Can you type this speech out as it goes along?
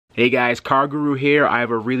Hey guys, Car Guru here. I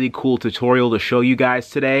have a really cool tutorial to show you guys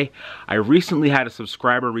today. I recently had a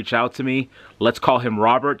subscriber reach out to me. Let's call him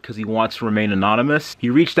Robert because he wants to remain anonymous. He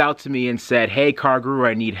reached out to me and said, hey Car Guru,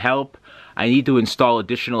 I need help. I need to install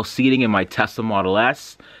additional seating in my Tesla Model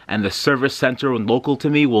S and the service center local to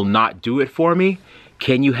me will not do it for me.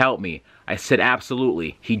 Can you help me? I said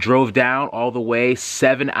absolutely. He drove down all the way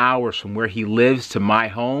 7 hours from where he lives to my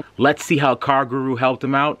home. Let's see how Car Guru helped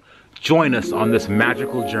him out. Join us on this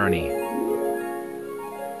magical journey.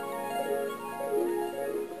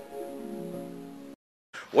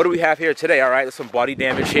 What do we have here today? All right, there's some body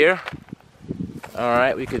damage here. All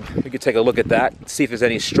right, we could take a look at that, see if there's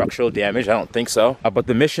any structural damage. I don't think so. But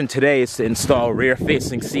the mission today is to install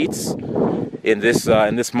rear-facing seats in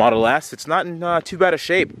this Model S. It's not in too bad a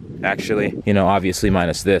shape, actually. You know, obviously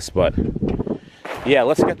minus this, but yeah,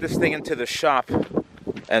 let's get this thing into the shop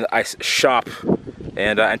and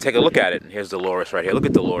take a look at it. And here's Dolores right here. Look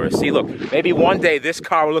at Dolores. See, look, maybe one day this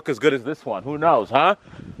car will look as good as this one. Who knows, huh?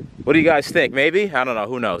 What do you guys think? Maybe? I don't know.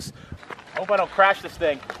 Who knows? Hope I don't crash this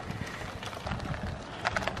thing.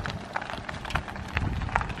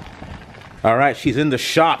 All right, she's in the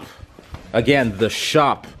shop. Again, the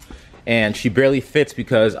shop. And she barely fits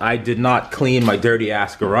because I did not clean my dirty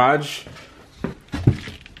ass garage.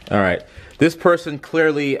 All right. This person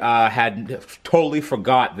clearly had totally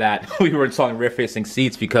forgot that we were installing rear-facing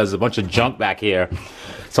seats because there's a bunch of junk back here.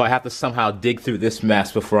 So I have to somehow dig through this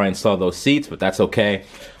mess before I install those seats, but that's okay.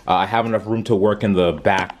 I have enough room to work in the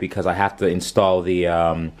back because I have to install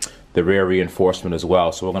the rear reinforcement as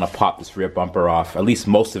well. So we're gonna pop this rear bumper off, at least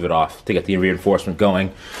most of it off, to get the reinforcement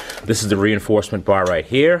going. This is the reinforcement bar right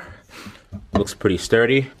here. Looks pretty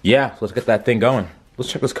sturdy. Yeah, let's get that thing going.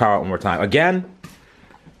 Let's check this car out one more time. Again,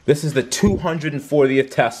 this is the 240th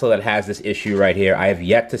Tesla that has this issue right here. I have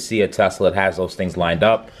yet to see a Tesla that has those things lined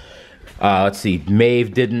up. Let's see,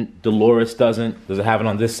 Maeve didn't, Dolores doesn't. Does it have it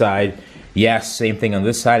on this side? Yes, same thing on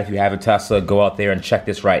this side. If you have a Tesla, go out there and check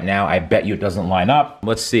this right now. I bet you it doesn't line up.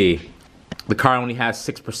 Let's see. The car only has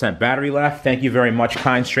 6% battery left. Thank you very much,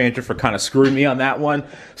 kind stranger, for kind of screwing me on that one.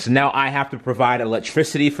 So now I have to provide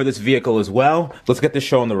electricity for this vehicle as well. Let's get this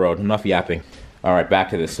show on the road. Enough yapping. All right, back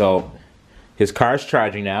to this. So his car's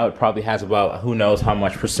charging now. It probably has about who knows how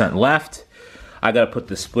much percent left. I gotta put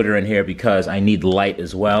the splitter in here because I need light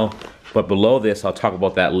as well. But below this, I'll talk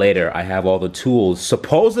about that later. I have all the tools.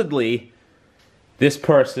 Supposedly, this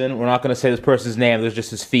person, we're not gonna say this person's name, there's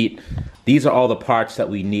just his feet. These are all the parts that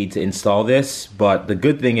we need to install this. But the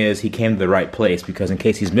good thing is he came to the right place because in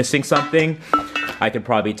case he's missing something, I can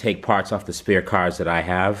probably take parts off the spare cars that I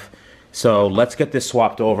have. So let's get this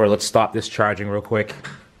swapped over. Let's stop this charging real quick.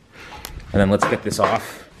 And then let's get this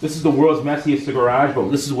off. This is the world's messiest garage, but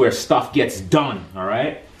this is where stuff gets done, all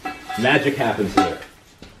right? Magic happens here.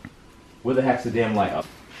 Where the heck's the damn light? Up?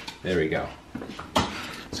 There we go.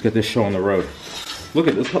 Let's get this show on the road. Look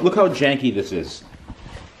at this, look how janky this is.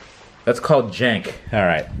 That's called jank. All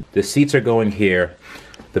right, the seats are going here.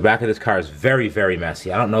 The back of this car is very, very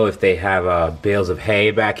messy. I don't know if they have bales of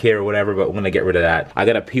hay back here or whatever, but we're gonna get rid of that. I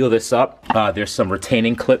gotta peel this up. There's some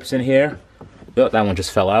retaining clips in here. Oh, that one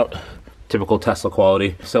just fell out. Typical Tesla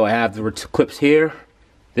quality. So I have the clips here,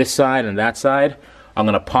 this side and that side. I'm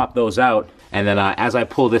gonna pop those out, and then as I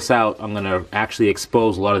pull this out, I'm gonna actually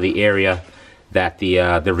expose a lot of the area that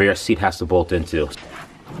the rear seat has to bolt into.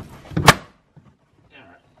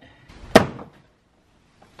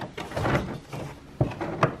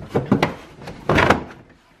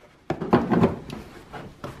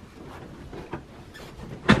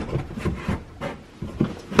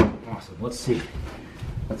 Awesome. Let's see.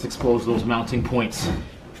 Let's expose those mounting points.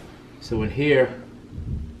 So in here,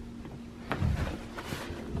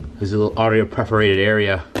 there's a little audio perforated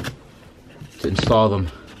area to install them.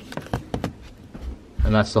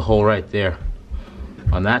 And that's the hole right there.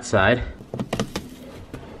 On that side,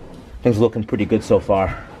 things looking pretty good so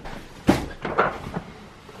far.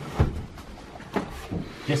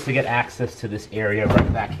 Just to get access to this area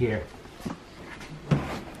right back here.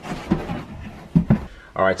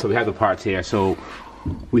 All right, so we have the parts here. So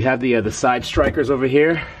we have the side strikers over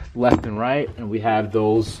here, left and right, and we have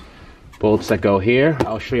those bolts that go here.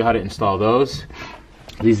 I'll show you how to install those.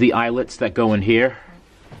 These are the eyelets that go in here.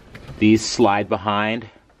 These slide behind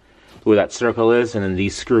where that circle is, and then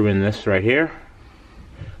these screw in this right here.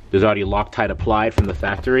 There's already Loctite applied from the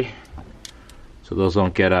factory, so those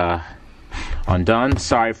don't get undone.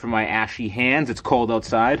 Sorry for my ashy hands, it's cold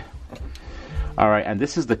outside. All right, and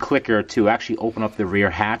this is the clicker to actually open up the rear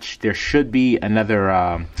hatch. There should be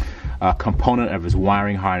another component of his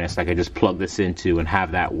wiring harness I could just plug this into and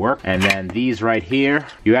have that work. And then these right here,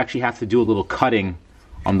 you actually have to do a little cutting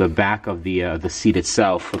on the back of the seat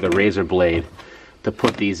itself with a razor blade to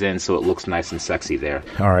put these in so it looks nice and sexy there.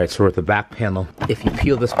 All right, so we're at the back panel. If you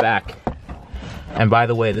peel this back, and by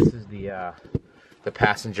the way, this is the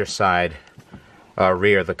passenger side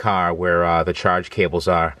rear of the car where the charge cables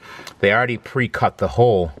are. They already pre-cut the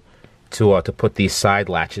hole to put these side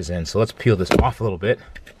latches in. So let's peel this off a little bit.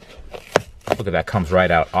 Look at that, comes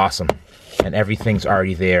right out, awesome. And everything's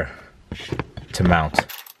already there to mount.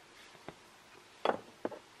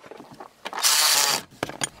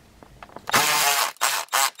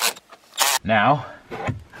 Now,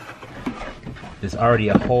 there's already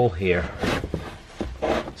a hole here,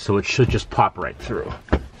 so it should just pop right through.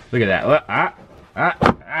 Look at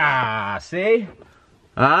that. See?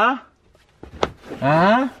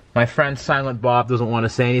 My friend Silent Bob doesn't want to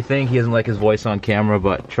say anything. He doesn't like his voice on camera,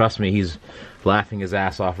 but trust me, he's laughing his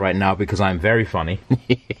ass off right now because I'm very funny.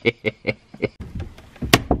 This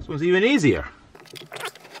one's even easier.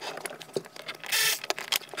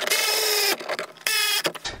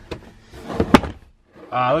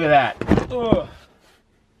 Look at that. Ugh.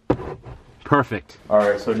 Perfect. All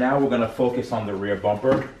right, so now we're gonna focus on the rear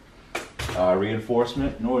bumper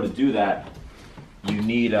reinforcement. In order to do that, you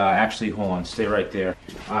need, actually, hold on, stay right there.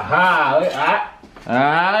 Aha, look at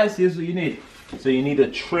that. See, this is what you need. So you need a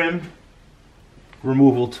trim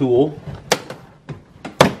removal tool.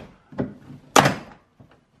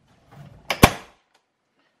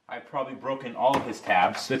 I've probably broken all of his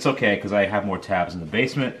tabs. It's okay, because I have more tabs in the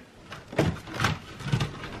basement.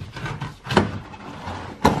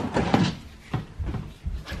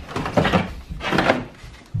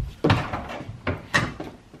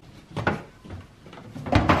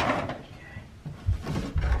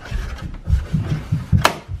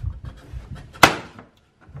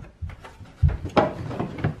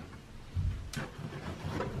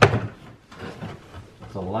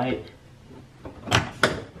 The light,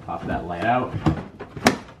 pop that light out.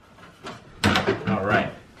 All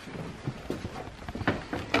right.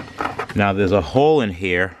 Now there's a hole in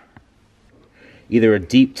here, either a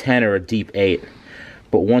deep 10 or a deep 8.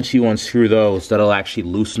 But once you unscrew those, that'll actually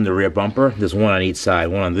loosen the rear bumper. There's one on each side,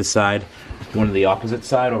 one on this side, one on the opposite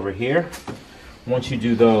side over here. Once you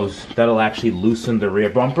do those, that'll actually loosen the rear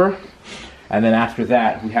bumper. And then after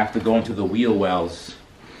that, we have to go into the wheel wells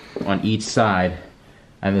on each side.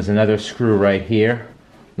 And there's another screw right here.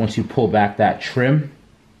 Once you pull back that trim,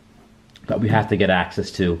 that we have to get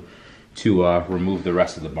access to remove the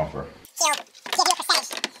rest of the bumper.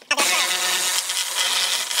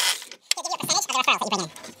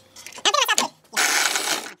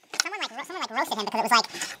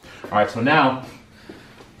 All right, so now,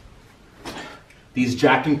 these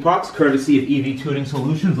jacking pucks, courtesy of EV Tuning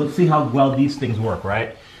Solutions, let's see how well these things work,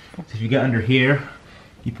 right? So if you get under here,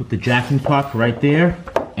 you put the jacking puck right there,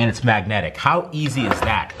 and it's magnetic. How easy is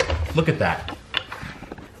that? Look at that.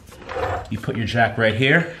 You put your jack right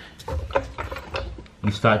here,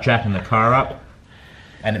 you start jacking the car up,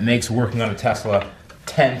 and it makes working on a Tesla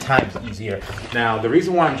 10 times easier. Now, the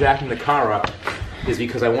reason why I'm jacking the car up is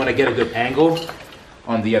because I want to get a good angle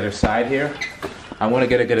on the other side here. I want to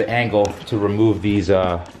get a good angle to remove these,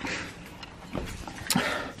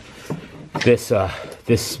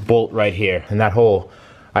 this bolt right here, and that hole,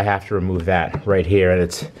 I have to remove that right here, and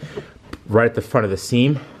it's right at the front of the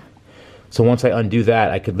seam. So once I undo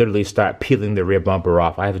that, I could literally start peeling the rear bumper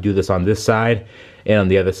off. I have to do this on this side and on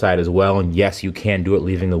the other side as well, and yes, you can do it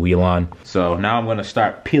leaving the wheel on. So now I'm gonna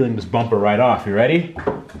start peeling this bumper right off. You ready?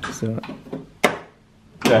 So, what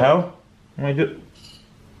the hell? What am I do?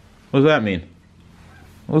 What does that mean?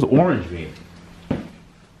 What does orange mean?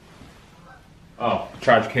 Oh,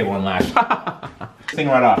 charge cable and latch. This thing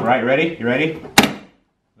right off, right? Ready? You ready? Look at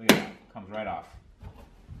that, comes right off.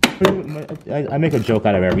 I make a joke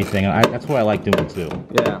out of everything. That's what I like doing too.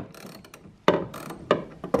 Yeah.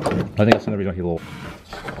 I think that's another reason people.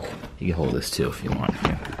 You can hold this too if you want.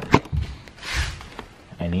 Yeah.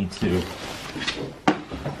 I need to.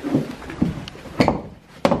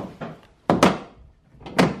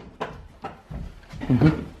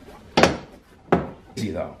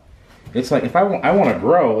 Easy though. It's like if I want to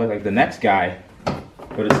grow like the next guy,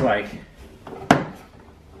 but it's like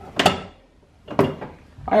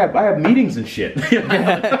I have meetings and shit. I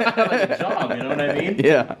have like a job, you know what I mean?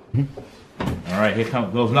 Yeah. All right, here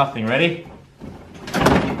goes nothing. Ready?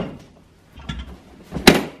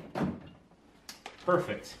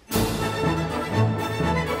 Perfect.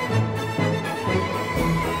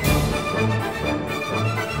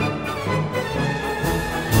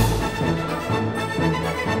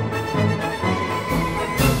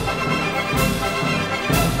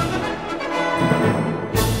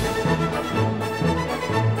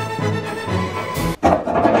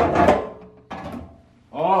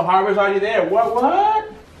 Oh, hardware's already there.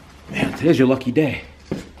 What? Man, today's your lucky day.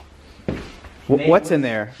 What's in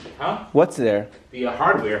there? Huh? What's there? The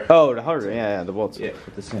hardware. Oh, the hardware. Yeah, the bolts. Yeah,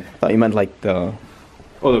 put this in. Thought you meant like the...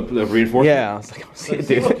 Oh, the reinforcement? Yeah, I was like, see it,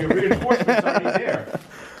 dude. Look, your reinforcement's already there.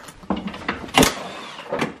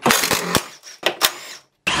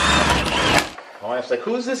 Oh, I was like,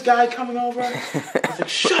 who's this guy coming over? I was like,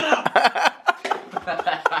 shut up!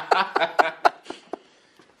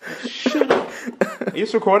 Shut up! Are you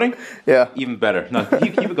just recording? Yeah. Even better. No,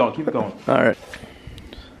 keep it going, keep it going. All right.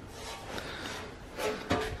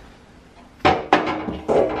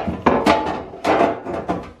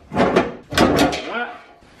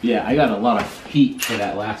 Yeah, I got a lot of heat for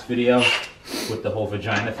that last video with the whole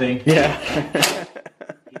vagina thing. Yeah.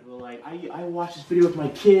 People are like, I watched this video with my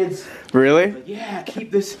kids. Really? Like, yeah,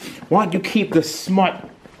 keep this. Why don't you keep the smut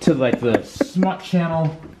to like the smut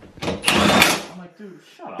channel? I'm like, dude,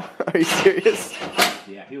 shut up. Are you serious?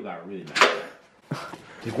 Yeah, people got really mad.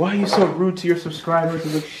 Like, why are you so rude to your subscribers?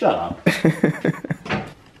 He's like, shut up.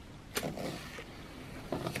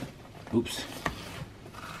 Oops.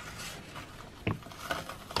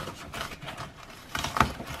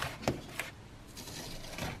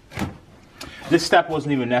 This step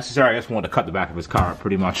wasn't even necessary. I just wanted to cut the back of his car up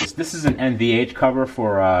pretty much. This is an NVH cover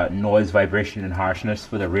for noise, vibration, and harshness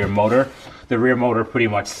for the rear motor. The rear motor pretty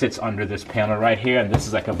much sits under this panel right here, and this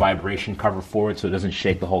is like a vibration cover for it so it doesn't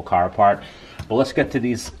shake the whole car apart. But let's get to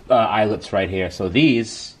these eyelets right here. So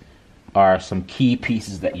these are some key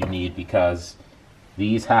pieces that you need because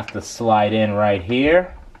these have to slide in right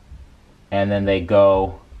here, and then they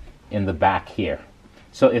go in the back here.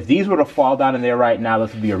 So if these were to fall down in there right now,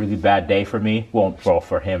 this would be a really bad day for me. Well,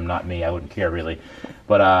 for him, not me. I wouldn't care really.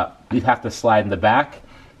 But these have to slide in the back,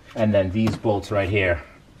 and then these bolts right here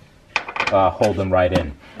hold them right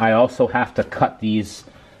in. I also have to cut these.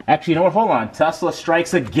 Actually, you know what? Hold on. Tesla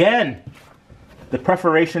strikes again. The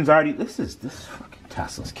perforation's already. This fucking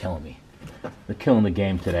Tesla's killing me. They're killing the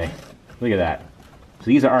game today. Look at that. So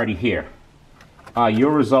these are already here.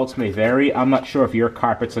 Your results may vary. I'm not sure if your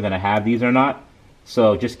carpets are going to have these or not.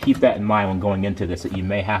 So just keep that in mind when going into this, that you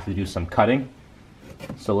may have to do some cutting.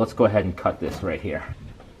 So let's go ahead and cut this right here.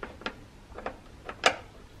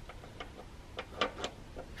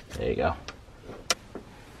 There you go.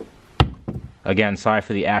 Again, sorry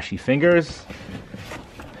for the ashy fingers.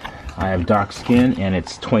 I have dark skin and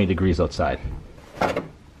it's 20 degrees outside.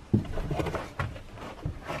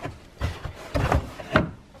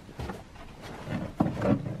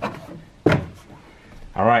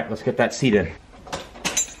 All right, let's get that seat in.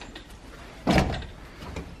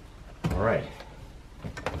 All right.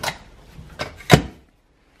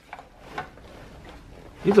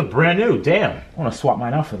 These are brand new, damn. I want to swap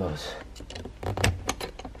mine out for those.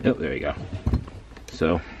 Oh, there you go.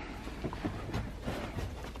 So.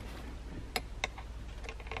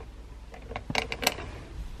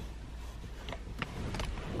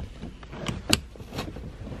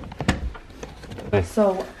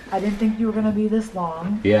 So, I didn't think you were going to be this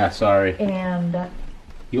long. Yeah, sorry. And... Are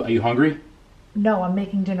you hungry? No, I'm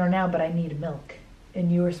making dinner now, but I need milk. And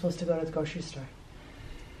you were supposed to go to the grocery store.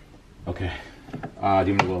 Okay. Do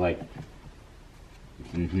you want to go like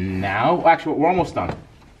now? Actually, we're almost done.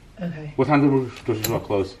 Okay. What time do the grocery store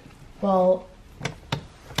close? Well,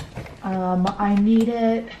 I need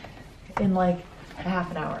it in like a half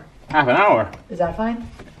an hour. Half an hour? Is that fine?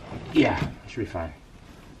 Yeah, that should be fine.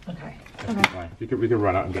 Okay. That should be fine. We could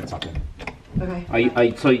run out and get something.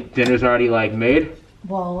 Okay. So dinner's already like made?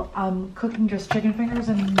 Well, I'm cooking just chicken fingers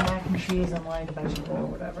and mac and cheese and like a vegetable or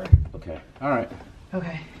whatever. Okay. All right.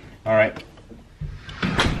 Okay. All right.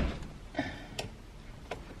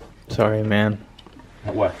 Sorry, man.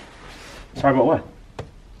 What? Sorry about what?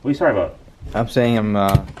 What are you sorry about? I'm saying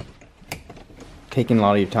I'm taking a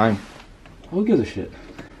lot of your time. Who gives a shit?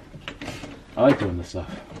 I like doing this stuff.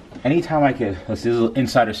 Anytime I could, this is an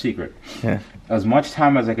insider secret. Yeah. As much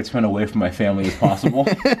time as I could spend away from my family as possible.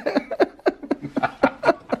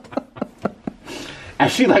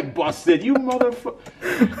 And she like busted, you motherfucker.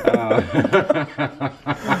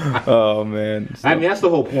 Oh man. I mean, that's the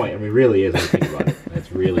whole point. I mean, really is when you think about it.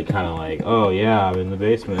 It's really kind of like, oh yeah, I'm in the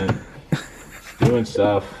basement doing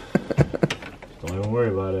stuff. Don't even worry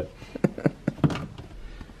about it. All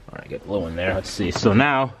right, get low in there. Let's see. So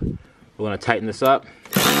now we're gonna tighten this up.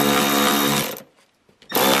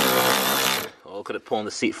 Oh, look at it pulling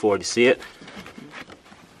the seat forward. You see it?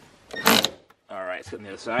 All right, let's get on the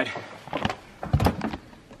other side.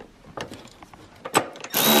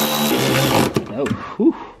 Oh,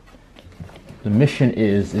 whew. The mission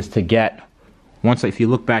is to get, if you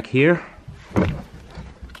look back here,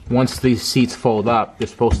 once these seats fold up, you're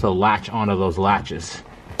supposed to latch onto those latches.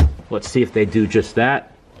 Let's see if they do just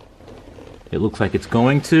that. It looks like it's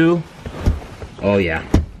going to. Oh yeah,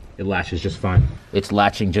 it latches just fine. It's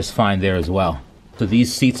latching just fine there as well. So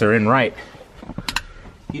these seats are in right.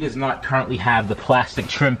 He does not currently have the plastic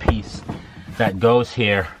trim piece that goes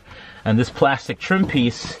here. And this plastic trim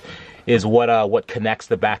piece is what connects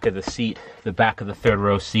the back of the seat, the back of the third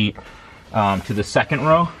row seat, to the second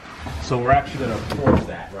row. So we're actually going to force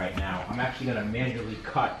that right now. I'm actually going to manually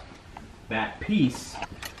cut that piece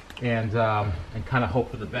and kind of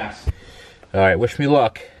hope for the best. All right, wish me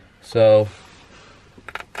luck. So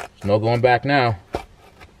there's no going back now.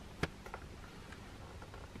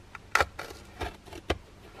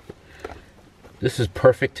 This is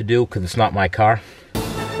perfect to do because it's not my car.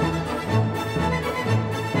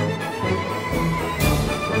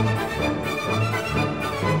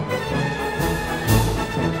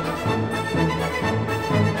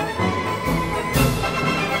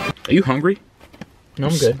 Are you hungry? No,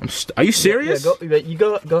 I'm good. Are you serious? Yeah, you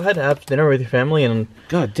go ahead and have dinner with your family, and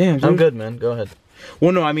God damn, dude. I'm good, man. Go ahead.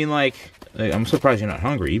 Well, no, I mean, like, I'm surprised you're not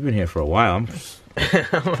hungry. You've been here for a while.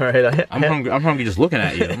 I'm alright. I'm hungry. I'm hungry just looking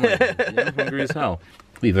at you. I'm, like, I'm hungry as hell.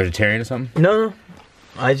 Are you vegetarian or something? No,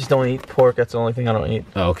 I just don't eat pork. That's the only thing I don't eat.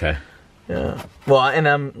 Oh, okay. Yeah. Well, and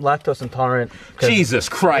I'm lactose intolerant. Jesus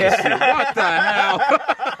Christ! Dude, what the hell?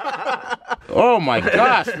 Oh my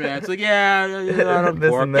gosh, man! It's like, yeah, I don't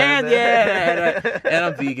pork, and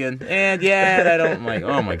I'm vegan, and I don't. I'm like,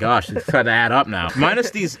 oh my gosh, it's trying to add up now.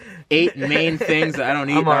 Minus these 8 main things that I don't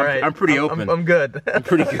eat, I'm all right. I'm pretty open. I'm good. I'm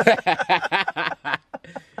pretty good.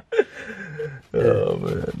 Oh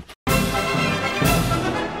man.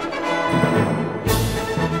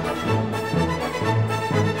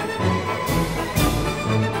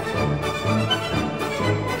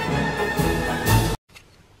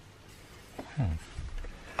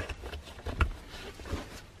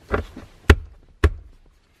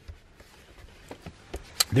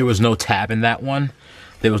 There was no tab in that one.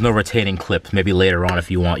 There was no retaining clip. Maybe later on, if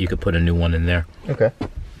you want, you could put a new one in there. Okay.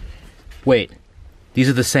 Wait, these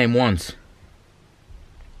are the same ones.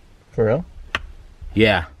 For real?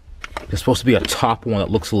 Yeah. There's supposed to be a top one that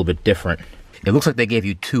looks a little bit different. It looks like they gave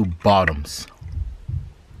you 2 bottoms.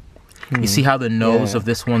 You see how the nose of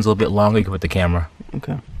this one's a little bit longer? You can put the camera.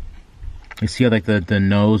 Okay. You see how like the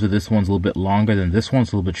nose of this one's a little bit longer than this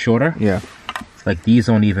one's a little bit shorter? Yeah. Like these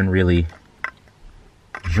don't even really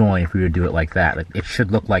join if we were to do it like that. Like it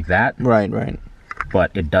should look like that. Right.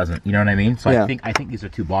 But it doesn't. You know what I mean? So yeah. I think these are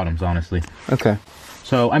 2 bottoms, honestly. Okay.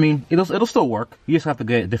 So I mean, it'll still work. You just have to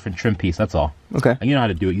get a different trim piece. That's all. Okay. And you know how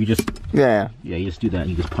to do it. You just yeah. You just do that and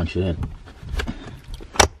you just punch it in.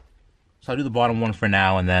 So I'll do the bottom one for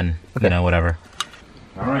now, and then you know whatever.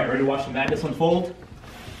 All right, ready to watch the madness unfold?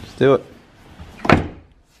 Let's do it.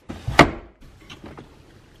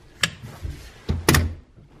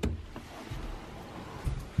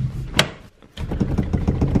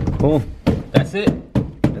 Cool. That's it.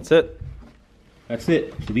 That's it. That's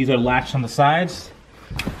it. So these are latched on the sides.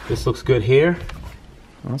 This looks good here.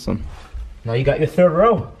 Awesome. Now you got your third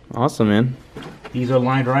row. Awesome, man. These are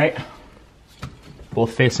lined right,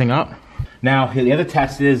 both facing up. Now the other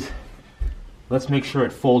test is, let's make sure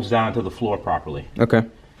it folds down to the floor properly. Okay.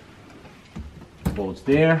 Folds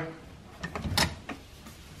there.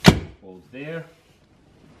 Folds there.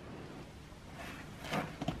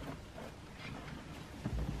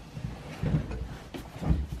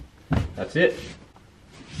 That's it.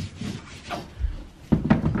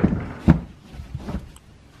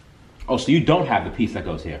 Oh, so you don't have the piece that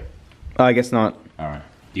goes here? I guess not. All right.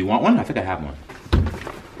 Do you want one? I think I have one.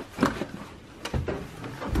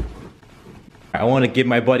 I want to give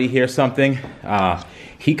my buddy here something.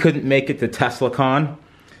 He couldn't make it to TeslaCon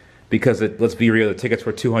because, let's be real, the tickets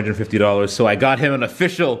were $250. So I got him an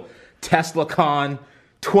official TeslaCon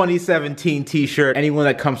 2017 t-shirt. Anyone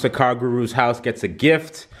that comes to Car Guru's house gets a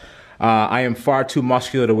gift. I am far too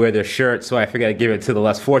muscular to wear this shirt, so I figured I'd give it to the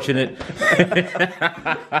less fortunate.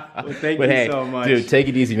 Well, thank you so much. Dude, take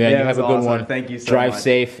it easy, man. Yeah, you have a good awesome. one. Thank you so Drive much.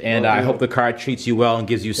 safe, and I hope the car treats you well and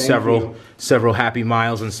gives you several happy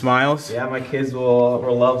miles and smiles. Yeah, my kids will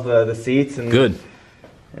love the seats. And Good.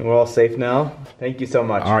 And we're all safe now. Thank you so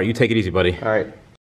much. All right, you take it easy, buddy. All right.